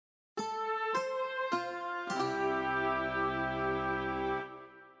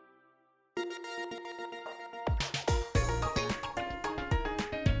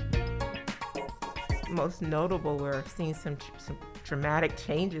most notable, where I've seen some dramatic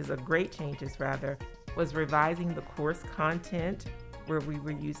changes, or great changes rather, was revising the course content, where we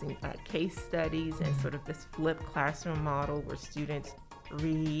were using case studies and sort of this flipped classroom model where students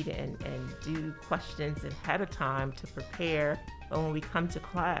read and do questions ahead of time to prepare. But when we come to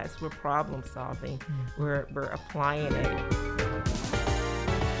class, we're problem solving, we're applying it.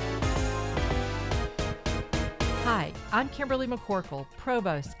 Hi, I'm Kimberly McCorkle,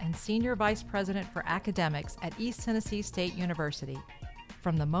 Provost and Senior Vice President for Academics at East Tennessee State University.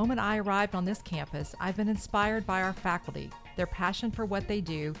 From the moment I arrived on this campus, I've been inspired by our faculty, their passion for what they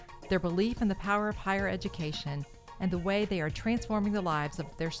do, their belief in the power of higher education, and the way they are transforming the lives of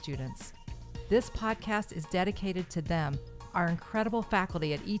their students. This podcast is dedicated to them, our incredible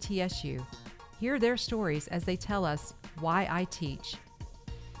faculty at ETSU. Hear their stories as they tell us why I teach.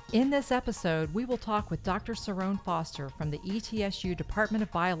 In this episode, we will talk with Dr. Cerrone Foster from the ETSU Department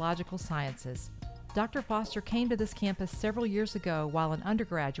of Biological Sciences. Dr. Foster came to this campus several years ago while an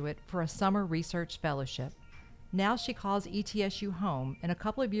undergraduate for a summer research fellowship. Now she calls ETSU home, and a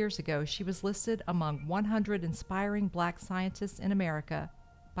couple of years ago she was listed among 100 inspiring Black scientists in America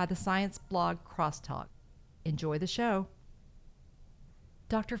by the science blog Crosstalk. Enjoy the show.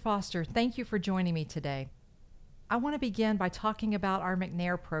 Dr. Foster, thank you for joining me today. I want to begin by talking about our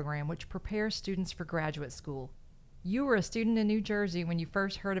McNair program, which prepares students for graduate school. You were a student in New Jersey when you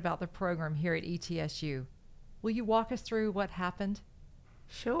first heard about the program here at ETSU. Will you walk us through what happened?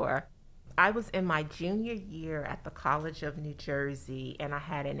 Sure. I was in my junior year at the College of New Jersey, and I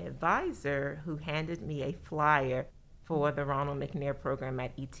had an advisor who handed me a flyer for the Ronald McNair program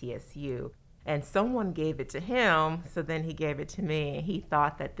at ETSU. And someone gave it to him, so then he gave it to me, and he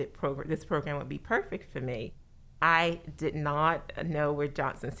thought that this program would be perfect for me. I did not know where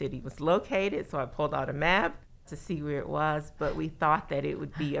Johnson City was located, so I pulled out a map to see where it was, but we thought that it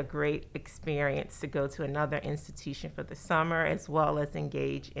would be a great experience to go to another institution for the summer, as well as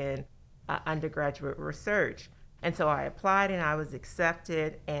engage in undergraduate research. And so I applied and I was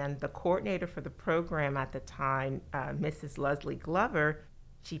accepted, and the coordinator for the program at the time, Mrs. Leslie Glover,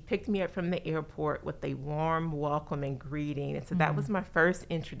 she picked me up from the airport with a warm welcome and greeting. And so that was my first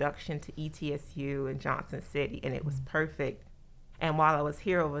introduction to ETSU in Johnson City, and it was perfect. And while I was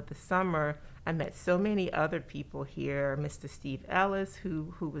here over the summer, I met so many other people here. Mr. Steve Ellis,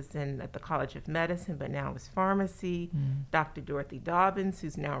 who was at the College of Medicine, but now is pharmacy. Dr. Dorothy Dobbins,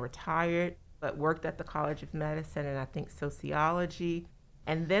 who's now retired, but worked at the College of Medicine and I think sociology.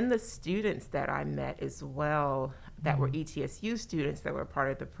 And then the students that I met as well, that were ETSU students that were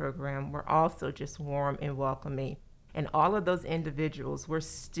part of the program, were also just warm and welcoming. And all of those individuals were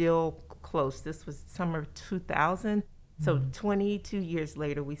still close. This was summer 2000. So 22 years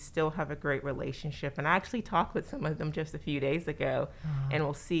later, we still have a great relationship. And I actually talked with some of them just a few days ago, and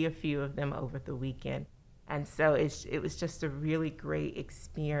we'll see a few of them over the weekend. And so it was just a really great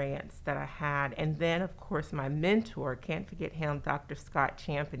experience that I had. And then, of course, my mentor, can't forget him, Dr. Scott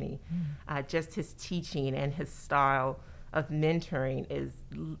Champney. Just his teaching and his style of mentoring is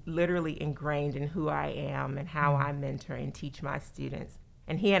literally ingrained in who I am and how I mentor and teach my students.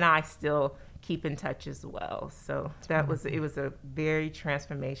 And he and I still keep in touch as well. So it was a very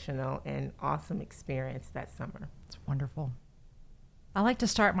transformational and awesome experience that summer. It's wonderful. I like to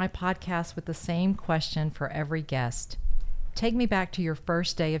start my podcast with the same question for every guest. Take me back to your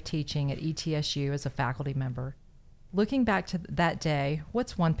first day of teaching at ETSU as a faculty member. Looking back to that day,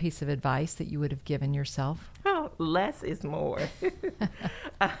 what's one piece of advice that you would have given yourself? Oh, less is more.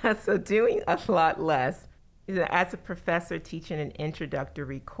 So doing a lot less. As a professor teaching an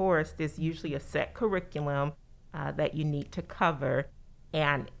introductory course, there's usually a set curriculum that you need to cover,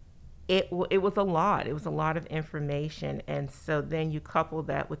 and it was a lot. It was a lot of information, and so then you couple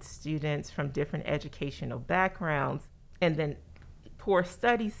that with students from different educational backgrounds, and then poor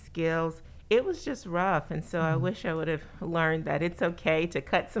study skills. It was just rough, and so I wish I would have learned that it's okay to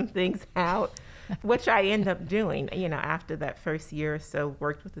cut some things out, which I end up doing. After that first year or so,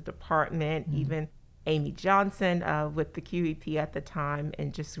 worked with the department, even Amy Johnson with the QEP at the time,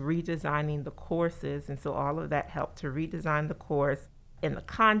 and just redesigning the courses. And so all of that helped to redesign the course and the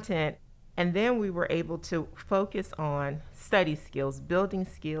content. And then we were able to focus on study skills, building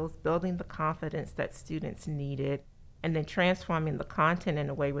the confidence that students needed, and then transforming the content in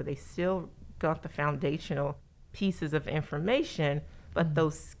a way where they still got the foundational pieces of information, but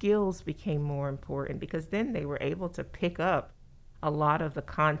those skills became more important because then they were able to pick up a lot of the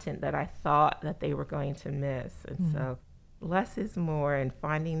content that I thought that they were going to miss. And so less is more, and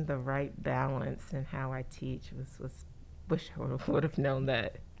finding the right balance in how I teach was wish I would have known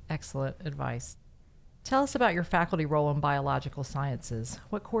that. Excellent advice. Tell us about your faculty role in biological sciences.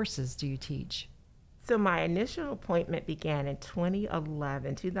 What courses do you teach? So my initial appointment began in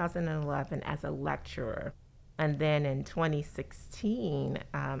 2011 as a lecturer. And then in 2016,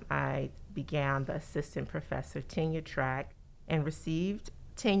 I began the assistant professor tenure track and received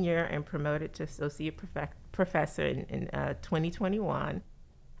tenure and promoted to associate professor in 2021.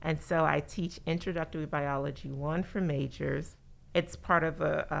 And so I teach Introductory Biology 1 for majors. It's part of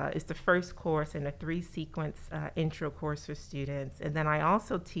it's the first course in a 3-sequence intro course for students. And then I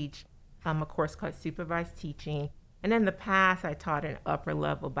also teach a course called Supervised Teaching. And in the past, I taught an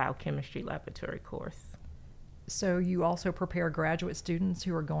upper-level biochemistry laboratory course. So you also prepare graduate students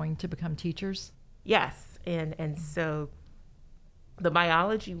who are going to become teachers? Yes, and so the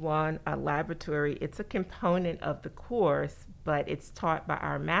Biology 1 laboratory, it's a component of the course, but it's taught by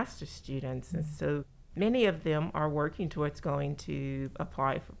our master's students. And so many of them are working towards going to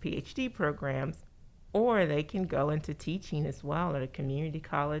apply for PhD programs, or they can go into teaching as well at a community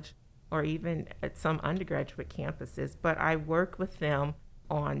college or even at some undergraduate campuses. But I work with them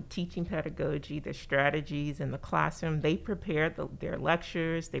on teaching pedagogy, their strategies in the classroom. They prepare their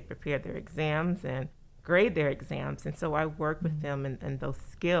lectures, they prepare their exams and grade their exams. And so I work with them in those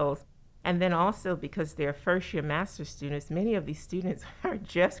skills. And then also, because they're first-year master's students, many of these students are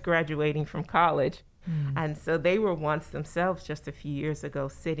just graduating from college. And so they were once themselves just a few years ago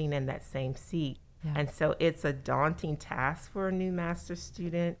sitting in that same seat. Yeah. And so it's a daunting task for a new master's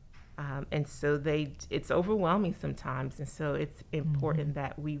student. And so it's overwhelming sometimes. And so it's important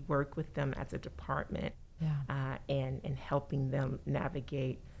that we work with them as a department and helping them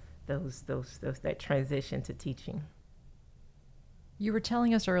navigate that transition to teaching. You were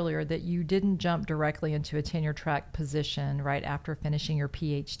telling us earlier that you didn't jump directly into a tenure track position right after finishing your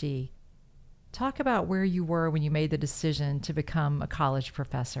PhD. Talk about where you were when you made the decision to become a college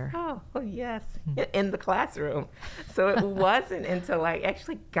professor. Oh, yes, in the classroom. So it wasn't until I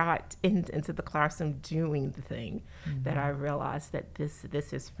actually got into the classroom doing the thing that I realized that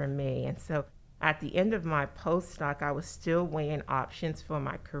this is for me. And so at the end of my postdoc, I was still weighing options for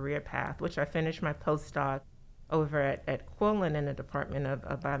my career path, which I finished my postdoc over at Quillen in the Department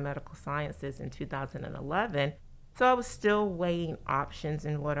of Biomedical Sciences in 2011. So I was still weighing options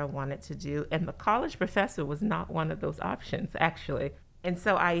in what I wanted to do. And the college professor was not one of those options, actually. And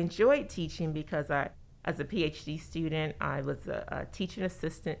so I enjoyed teaching because as a PhD student, I was a teaching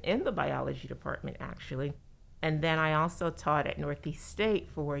assistant in the biology department, actually. And then I also taught at Northeast State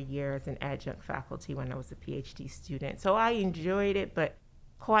for a year as an adjunct faculty when I was a PhD student. So I enjoyed it, but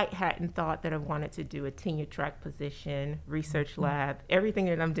quite hadn't thought that I wanted to do a tenure track position, research lab, everything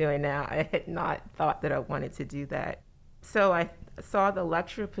that I'm doing now. I had not thought that I wanted to do that. So I saw the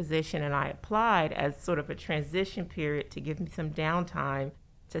lecturer position and I applied as sort of a transition period to give me some downtime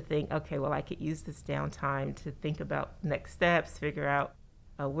to think, okay, well, I could use this downtime to think about next steps, figure out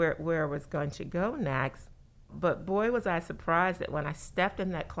where I was going to go next. But boy, was I surprised that when I stepped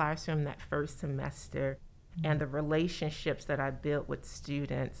in that classroom that first semester, and the relationships that I built with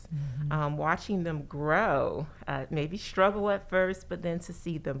students, watching them grow, maybe struggle at first, but then to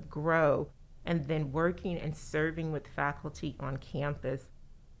see them grow, and then working and serving with faculty on campus,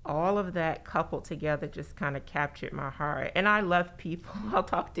 all of that coupled together just kind of captured my heart. And I love people. I'll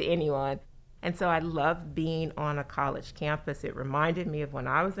talk to anyone. And so I love being on a college campus. It reminded me of when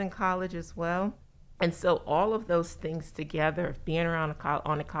I was in college as well. And so all of those things together, of being around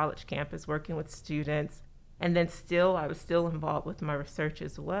on a college campus, working with students, and then I was still involved with my research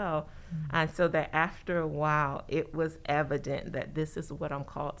as well. And so that after a while, it was evident that this is what I'm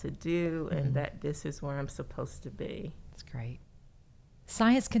called to do and that this is where I'm supposed to be. That's great.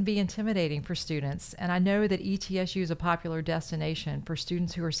 Science can be intimidating for students, and I know that ETSU is a popular destination for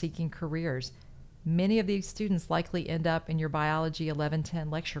students who are seeking careers. Many of these students likely end up in your Biology 1110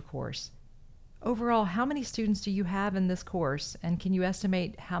 lecture course. Overall, how many students do you have in this course, and can you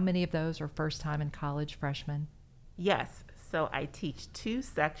estimate how many of those are first-time in college freshmen? Yes. So I teach 2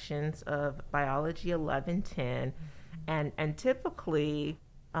 sections of Biology 1110, and typically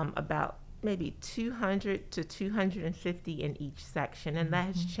about maybe 200 to 250 in each section, and that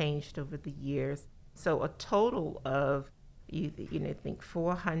has changed over the years. So a total of think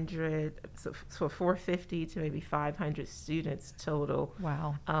 400, so 450 to maybe 500 students total.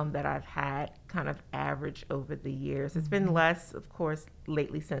 Wow. That I've had kind of average over the years. It's been less, of course,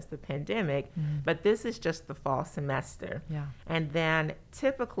 lately since the pandemic, but this is just the fall semester. Yeah. And then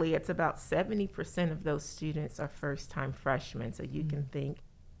typically it's about 70% of those students are first-time freshmen. So you can think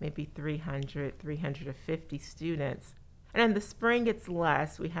maybe 350 students. And in the spring, it's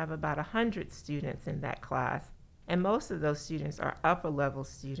less. We have about 100 students in that class. And most of those students are upper-level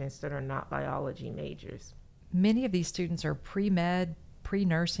students that are not biology majors. Many of these students are pre-med,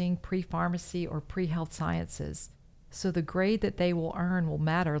 pre-nursing, pre-pharmacy, or pre-health sciences. So the grade that they will earn will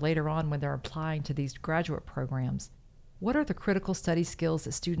matter later on when they're applying to these graduate programs. What are the critical study skills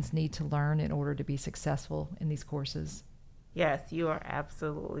that students need to learn in order to be successful in these courses? Yes, you are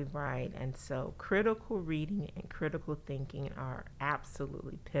absolutely right. And so critical reading and critical thinking are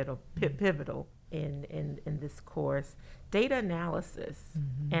absolutely pivotal in this course. Data analysis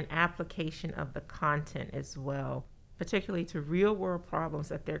and application of the content as well, particularly to real world problems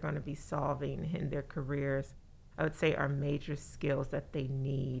that they're going to be solving in their careers, I would say are major skills that they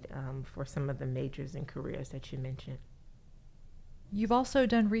need for some of the majors and careers that you mentioned. You've also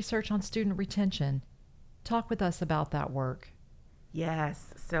done research on student retention. Talk with us about that work.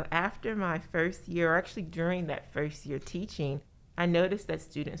 Yes. So after my first year, or actually during that first year teaching, I noticed that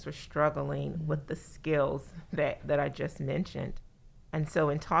students were struggling with the skills that I just mentioned. And so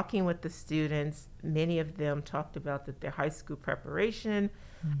in talking with the students, many of them talked about that their high school preparation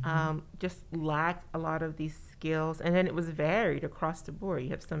just lacked a lot of these skills. And then it was varied across the board. You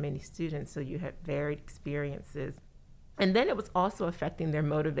have so many students, so you had varied experiences. And then it was also affecting their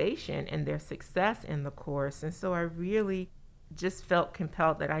motivation and their success in the course. And so I really just felt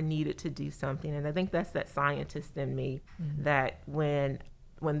compelled that I needed to do something. And I think that's that scientist in me, that when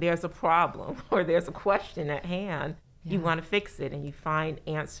there's a problem or there's a question at hand, you want to fix it and you find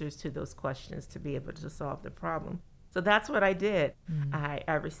answers to those questions to be able to solve the problem. So that's what I did.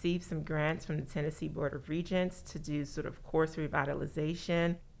 I received some grants from the Tennessee Board of Regents to do sort of course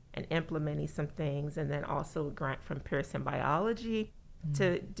revitalization and implementing some things, and then also a grant from Pearson Biology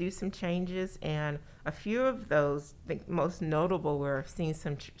to do some changes. And a few of those, I think most notable where I've seen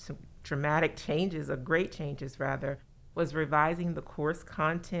some dramatic changes, or great changes rather, was revising the course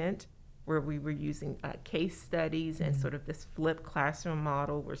content, where we were using case studies and sort of this flipped classroom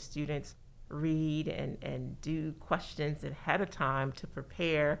model where students read and do questions ahead of time to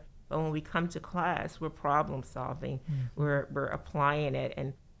prepare. But when we come to class, we're problem solving, we're applying it.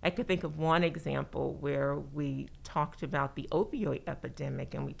 And I could think of one example where we talked about the opioid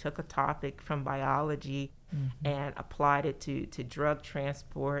epidemic, and we took a topic from biology and applied it to drug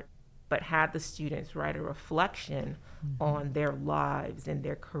transport, but had the students write a reflection on their lives and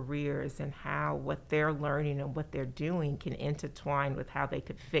their careers and how what they're learning and what they're doing can intertwine with how they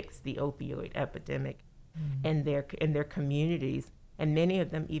could fix the opioid epidemic in their communities. And many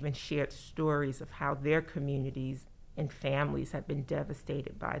of them even shared stories of how their communities and families have been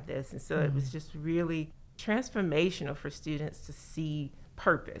devastated by this. And so it was just really transformational for students to see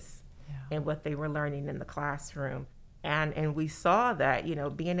purpose in what they were learning in the classroom. And we saw that,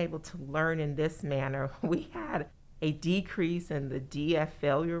 being able to learn in this manner, we had a decrease in the DF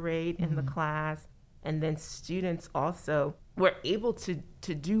failure rate in the class. And then students also were able to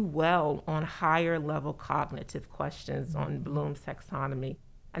do well on higher level cognitive questions on Bloom's taxonomy.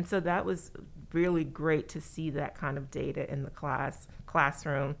 And so that was really great to see that kind of data in the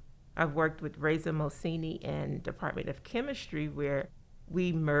classroom. I've worked with Reza Mosini in Department of Chemistry, where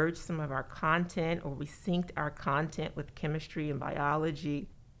we merged some of our content, or we synced our content with chemistry and biology.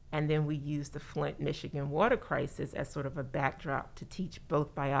 And then we used the Flint, Michigan water crisis as sort of a backdrop to teach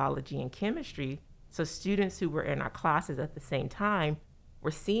both biology and chemistry. So students who were in our classes at the same time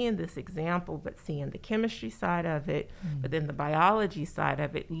were seeing this example, but seeing the chemistry side of it, but then the biology side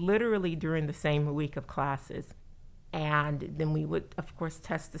of it, literally during the same week of classes. And then we would, of course,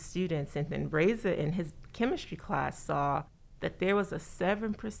 test the students. And then Reza in his chemistry class saw that there was a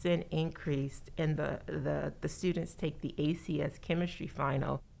 7% increase in the students take the ACS chemistry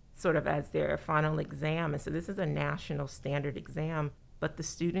final sort of as their final exam. And so this is a national standard exam, but the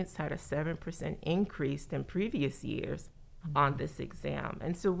students had a 7% increase than previous years on this exam.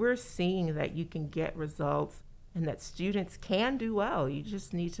 And so we're seeing that you can get results and that students can do well. You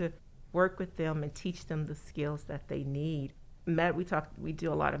just need to work with them and teach them the skills that they need. We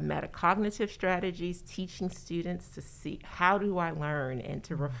do a lot of metacognitive strategies, teaching students to see how do I learn and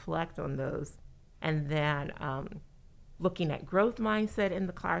to reflect on those. And then looking at growth mindset in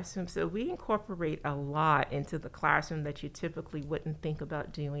the classroom. So we incorporate a lot into the classroom that you typically wouldn't think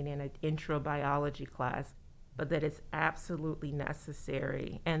about doing in an intro biology class, but that is absolutely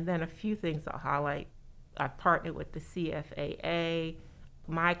necessary. And then a few things I'll highlight. I've partnered with the CFAA.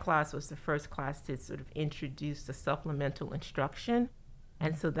 My class was the first class to sort of introduce the supplemental instruction.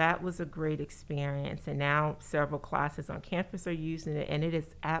 And so that was a great experience. And now several classes on campus are using it, and it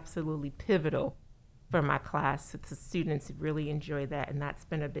is absolutely pivotal for my class. The students really enjoy that, and that's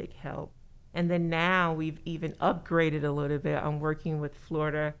been a big help. And then now we've even upgraded a little bit. I'm working with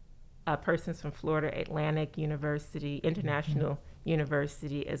persons from Florida Atlantic University, International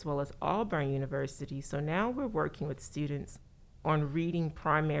University, as well as Auburn University. So now we're working with students on reading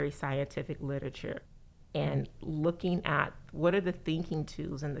primary scientific literature and looking at what are the thinking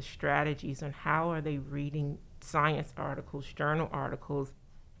tools and the strategies on how are they reading science articles, journal articles,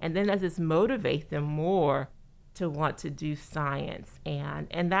 and then does this motivate them more to want to do science?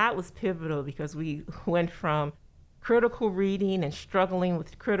 And that was pivotal because we went from critical reading and struggling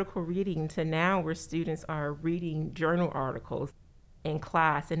with critical reading to now where students are reading journal articles in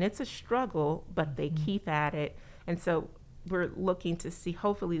class. And it's a struggle, but they keep at it. And so we're looking to see,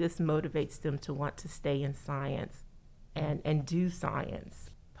 hopefully this motivates them to want to stay in science and do science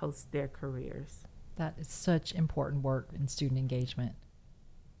post their careers. That is such important work in student engagement.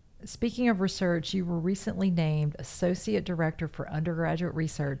 Speaking of research, you were recently named Associate Director for Undergraduate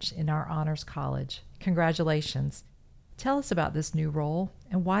Research in our Honors College. Congratulations. Tell us about this new role,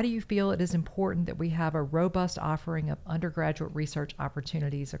 and why do you feel it is important that we have a robust offering of undergraduate research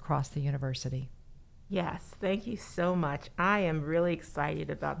opportunities across the university? Yes, thank you so much. I am really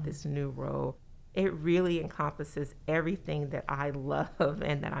excited about this new role. It really encompasses everything that I love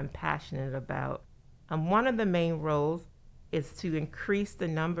and that I'm passionate about. One of the main roles is to increase the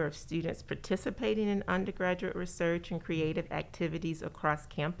number of students participating in undergraduate research and creative activities across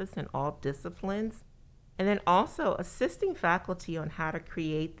campus in all disciplines. And then also assisting faculty on how to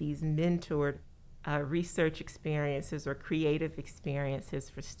create these mentored research experiences or creative experiences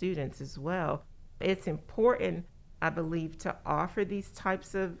for students as well. It's important, I believe, to offer these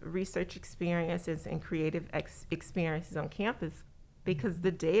types of research experiences and creative experiences on campus because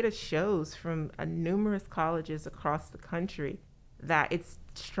the data shows from numerous colleges across the country that it's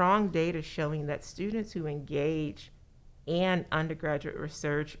strong data showing that students who engage in undergraduate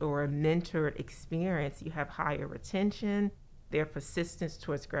research or a mentored experience, you have higher retention, their persistence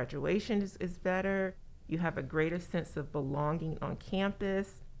towards graduation is better, you have a greater sense of belonging on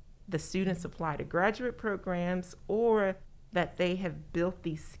campus, the students apply to graduate programs, or that they have built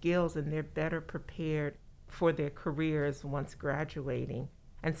these skills and they're better prepared for their careers once graduating.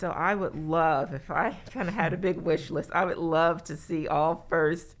 And so I would love, if I kind of had a big wish list, I would love to see all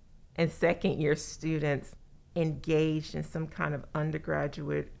first and second year students engaged in some kind of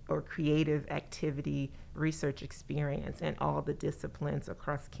undergraduate or creative activity research experience in all the disciplines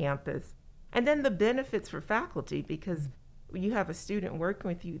across campus. And then the benefits for faculty, because you have a student working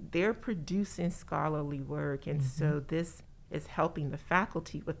with you, they're producing scholarly work. And so this is helping the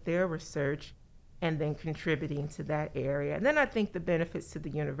faculty with their research and then contributing to that area. And then I think the benefits to the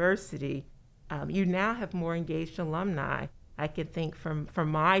university, you now have more engaged alumni. I can think from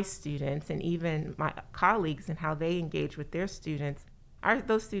my students and even my colleagues and how they engage with their students.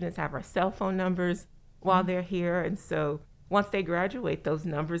 Those students have our cell phone numbers while they're here. And so once they graduate, those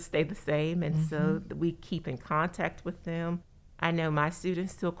numbers stay the same. And so we keep in contact with them. I know my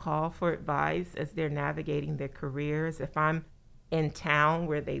students still call for advice as they're navigating their careers. If I'm in town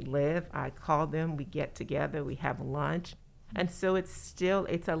where they live, I call them, we get together, we have lunch. And so it's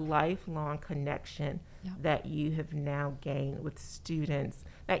a lifelong connection that you have now gained with students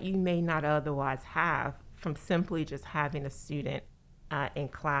that you may not otherwise have from simply just having a student in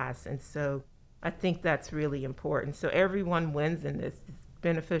class. And so I think that's really important. So everyone wins in this. It's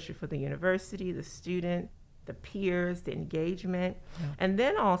beneficial for the university, the student, the peers, the engagement. And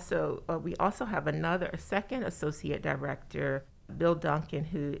then also, we also have a second associate director, Bill Duncan,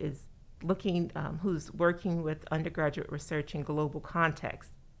 who is who's working with undergraduate research in global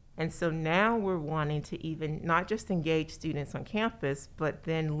context. And so now we're wanting to even not just engage students on campus, but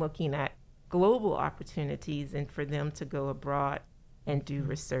then looking at global opportunities and for them to go abroad and do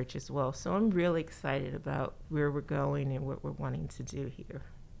research as well. So I'm really excited about where we're going and what we're wanting to do here.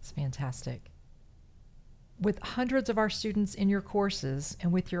 It's fantastic. With hundreds of our students in your courses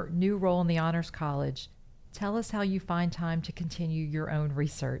and with your new role in the Honors College, tell us how you find time to continue your own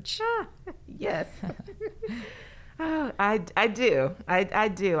research. Yes. I do. I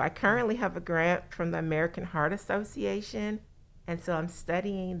do. I currently have a grant from the American Heart Association, and so I'm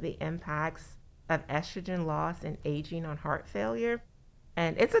studying the impacts of estrogen loss and aging on heart failure.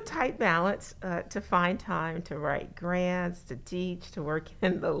 And it's a tight balance to find time to write grants, to teach, to work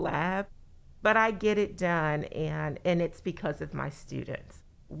in the lab. But I get it done, and it's because of my students.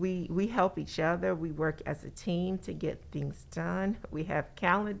 We help each other. We work as a team to get things done. We have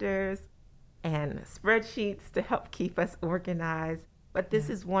calendars and spreadsheets to help keep us organized. But this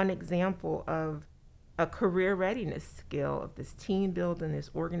is one example of a career readiness skill of this team building,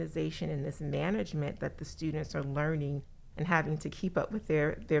 this organization, and this management that the students are learning and having to keep up with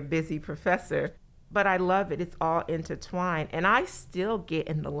their busy professor. But I love it. It's all intertwined. And I still get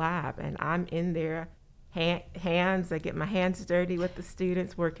in the lab, and I'm in there hands. I get my hands dirty with the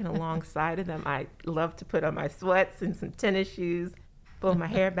students, working alongside of them. I love to put on my sweats and some tennis shoes, pull my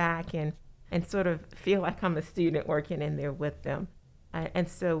hair back, and sort of feel like I'm a student working in there with them. And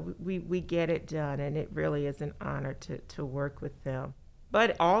so we get it done, and it really is an honor to work with them.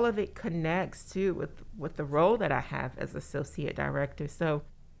 But all of it connects too with the role that I have as associate director. So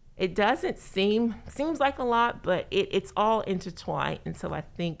it doesn't seems like a lot, but it's all intertwined. And so I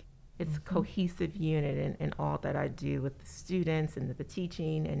think it's a cohesive unit in all that I do with the students and the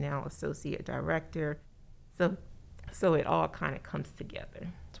teaching, and now associate director. So it all kind of comes together.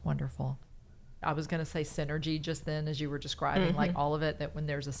 It's wonderful. I was going to say synergy just then as you were describing, like all of it, that when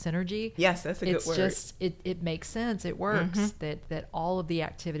there's a synergy. Yes, that's a good word. It's just, it makes sense. It works that all of the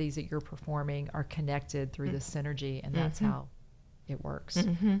activities that you're performing are connected through the synergy, and that's how it works.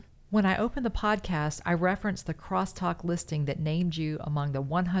 When I opened the podcast, I referenced the Crosstalk listing that named you among the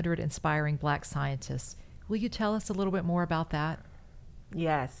 100 inspiring Black scientists. Will you tell us a little bit more about that?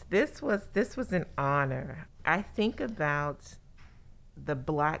 Yes, this was an honor. I think about the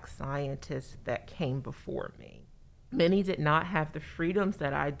Black scientists that came before me. Many did not have the freedoms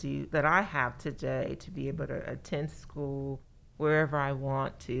that I have today, to be able to attend school wherever I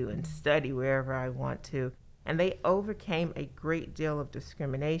want to and study wherever I want to. And they overcame a great deal of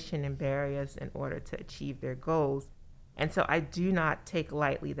discrimination and barriers in order to achieve their goals. And so I do not take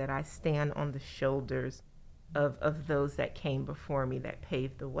lightly that I stand on the shoulders of those that came before me, that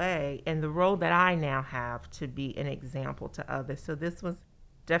paved the way, and the role that I now have to be an example to others. So this was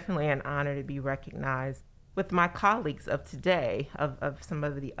definitely an honor to be recognized with my colleagues of today, of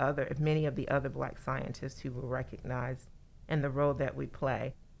many of the other Black scientists who were recognized in the role that we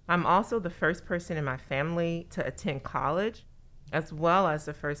play. I'm also the first person in my family to attend college, as well as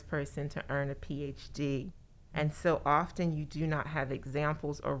the first person to earn a PhD. And so often you do not have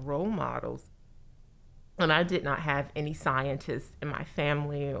examples or role models. And I did not have any scientists in my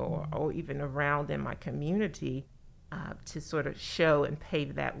family or even around in my community to sort of show and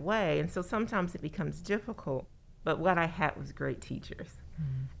pave that way. And so sometimes it becomes difficult. But what I had was great teachers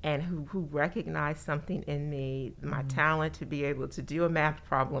and who recognized something in me, my talent to be able to do a math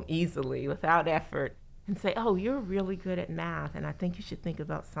problem easily without effort, and say, oh, you're really good at math, and I think you should think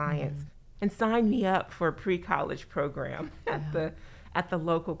about science, and sign me up for a pre-college program at the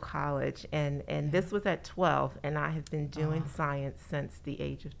local college. And this was at 12, and I have been doing science since the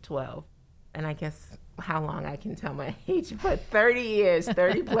age of 12. And I guess how long I can tell my age, but 30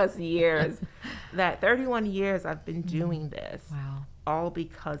 plus years, that 31 years I've been doing this. Wow. All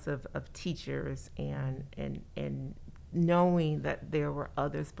because of teachers and knowing that there were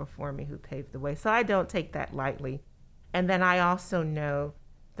others before me who paved the way. So I don't take that lightly. And then I also know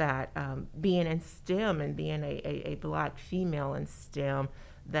that being in STEM and being a Black female in STEM,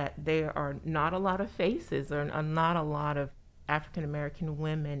 that there are not a lot of faces or not a lot of African-American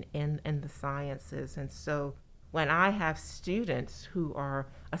women in the sciences. And so when I have students who are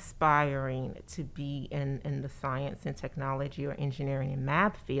aspiring to be in the science and technology or engineering and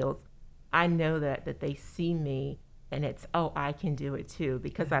math fields, I know that they see me and it's, oh, I can do it too.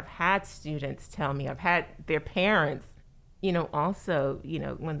 Because I've had students tell me, I've had their parents, also,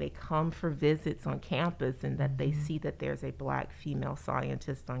 when they come for visits on campus and that they see that there's a Black female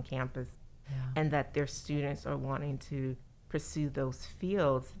scientist on campus and that their students are wanting to pursue those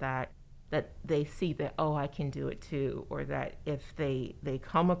fields, that they see that, oh, I can do it too. Or that if they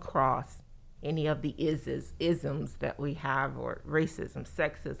come across any of the isms that we have, or racism,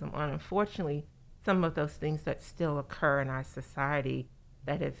 sexism, and unfortunately, some of those things that still occur in our society,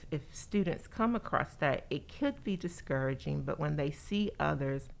 that if students come across that, it could be discouraging, but when they see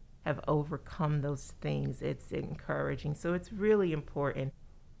others have overcome those things, it's encouraging. So it's really important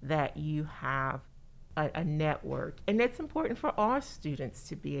that you have a network. And it's important for our students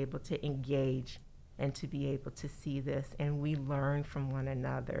to be able to engage and to be able to see this, and we learn from one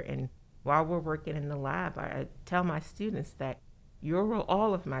another. And while we're working in the lab, I tell my students that your role,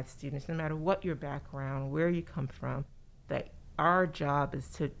 all of my students, no matter what your background, where you come from, that our job is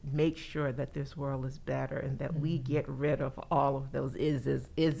to make sure that this world is better and that we get rid of all of those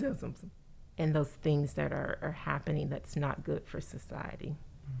isms and those things that are happening that's not good for society.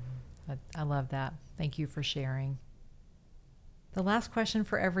 I love that. Thank you for sharing. The last question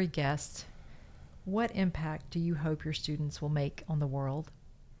for every guest: what impact do you hope your students will make on the world?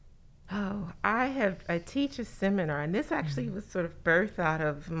 Oh, I teach a seminar, and this actually was sort of birthed out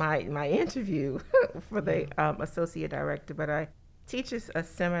of my interview for the associate director, but I teach a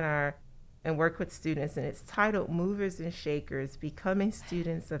seminar and work with students, and it's titled Movers and Shakers, Becoming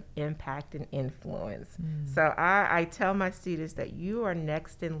Students of Impact and Influence. So I tell my students that you are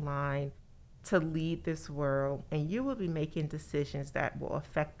next in line to lead this world, and you will be making decisions that will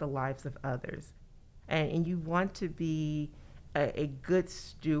affect the lives of others. And you want to be a good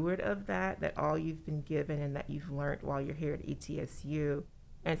steward of that all you've been given and that you've learned while you're here at ETSU.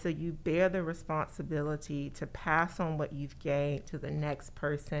 And so you bear the responsibility to pass on what you've gained to the next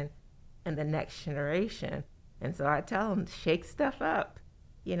person and the next generation. And so I tell them, shake stuff up.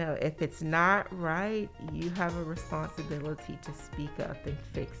 If it's not right, you have a responsibility to speak up and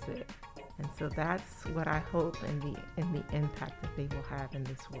fix it. And so that's what I hope in the impact that they will have in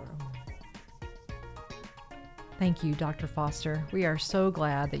this world. Thank you, Dr. Foster. We are so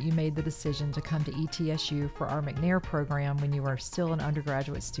glad that you made the decision to come to ETSU for our McNair program when you were still an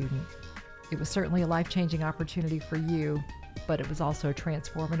undergraduate student. It was certainly a life-changing opportunity for you, but it was also a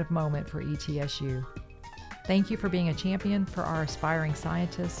transformative moment for ETSU. Thank you for being a champion for our aspiring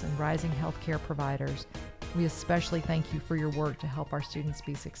scientists and rising healthcare providers. We especially thank you for your work to help our students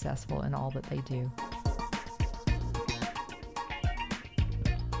be successful in all that they do.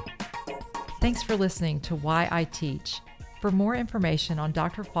 Thanks for listening to Why I Teach. For more information on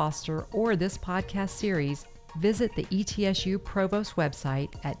Dr. Foster or this podcast series, visit the ETSU Provost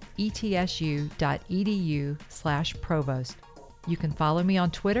website at etsu.edu/provost. You can follow me on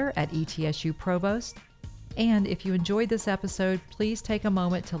Twitter at ETSU Provost. And if you enjoyed this episode, please take a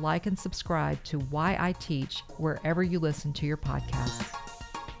moment to like and subscribe to Why I Teach wherever you listen to your podcasts.